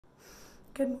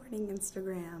Good morning,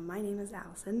 Instagram. My name is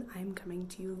Allison. I'm coming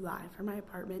to you live from my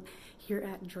apartment here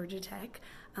at Georgia Tech.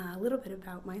 A little bit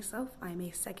about myself. I'm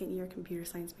a second-year computer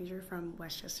science major from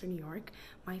Westchester, New York.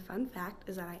 My fun fact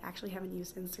is that I actually haven't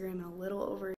used Instagram in a little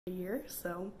over a year,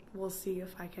 so we'll see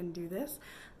if I can do this.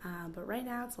 But right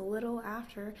now it's a little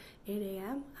after 8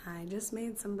 a.m. I just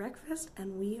made some breakfast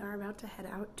and we are about to head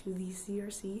out to the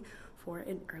CRC for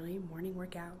an early morning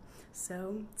workout.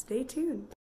 So stay tuned.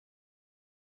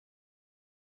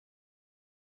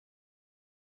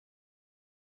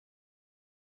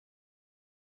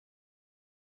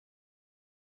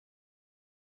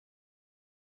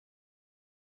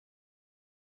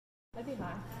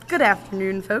 Good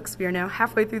afternoon, folks. We are now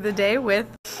halfway through the day with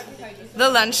the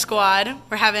lunch squad.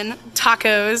 We're having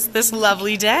tacos this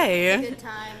lovely day. Good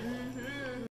time.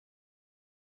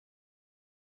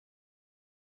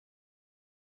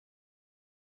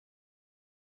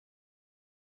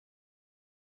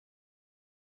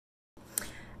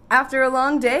 After a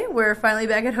long day, we're finally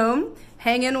back at home,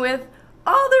 hanging with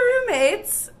all the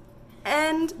roommates.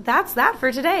 And that's that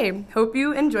for today. Hope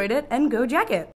you enjoyed it, and go Jacket!